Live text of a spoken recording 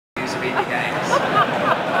speedy games.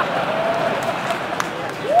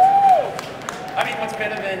 I mean, what's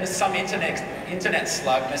better than some internet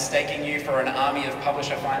slug mistaking you for an army of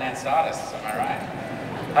publisher-financed artists, am I right?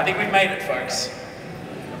 I think we've made it, folks.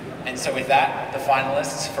 And so with that, the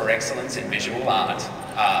finalists for Excellence in Visual Art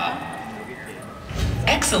are...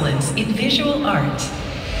 Excellence in Visual Art.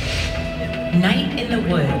 Night in the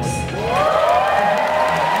Woods.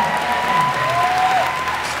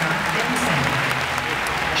 Scott Vincent.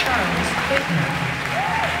 Charles Whitner.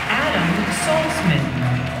 Adam Solzman.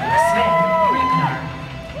 Sven Rudnar.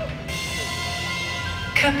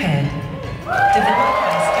 Cuphead. Developed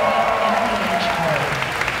by Studio NPH Hall.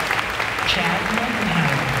 Chad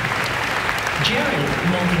Moldenhauer. Jared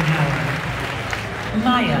Moldenhauer.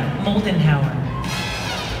 Maya Moldenhauer.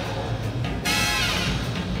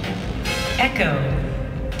 Echo,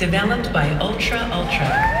 developed by Ultra.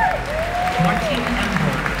 Martin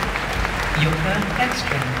Amborg, Yoka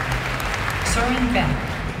Ekstrom, Soren Beck,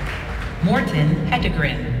 Morten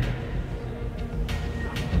Hedegren.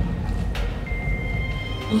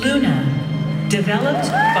 Luna, developed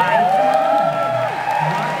by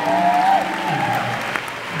Martin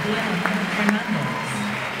Glenn Fernandez,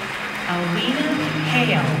 Alina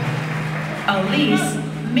Hale, Elise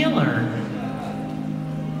Miller.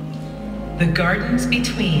 The Gardens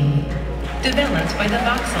Between, developed by the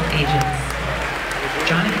Voxel Agents.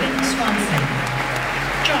 Jonathan Swanson,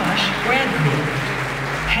 Josh Bradley,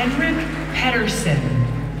 Henrik Pedersen,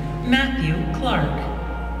 Matthew Clark.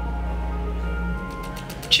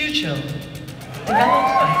 Chucho,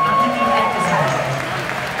 developed by Amini Epizar,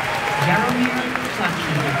 Jaromir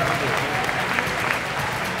Plaki.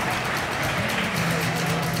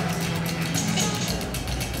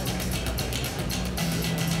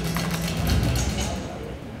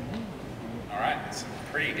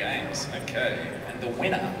 Games, okay. And the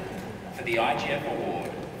winner for the IGF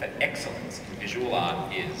Award for Excellence in Visual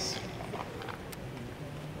Art is...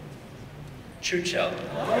 Chuchel.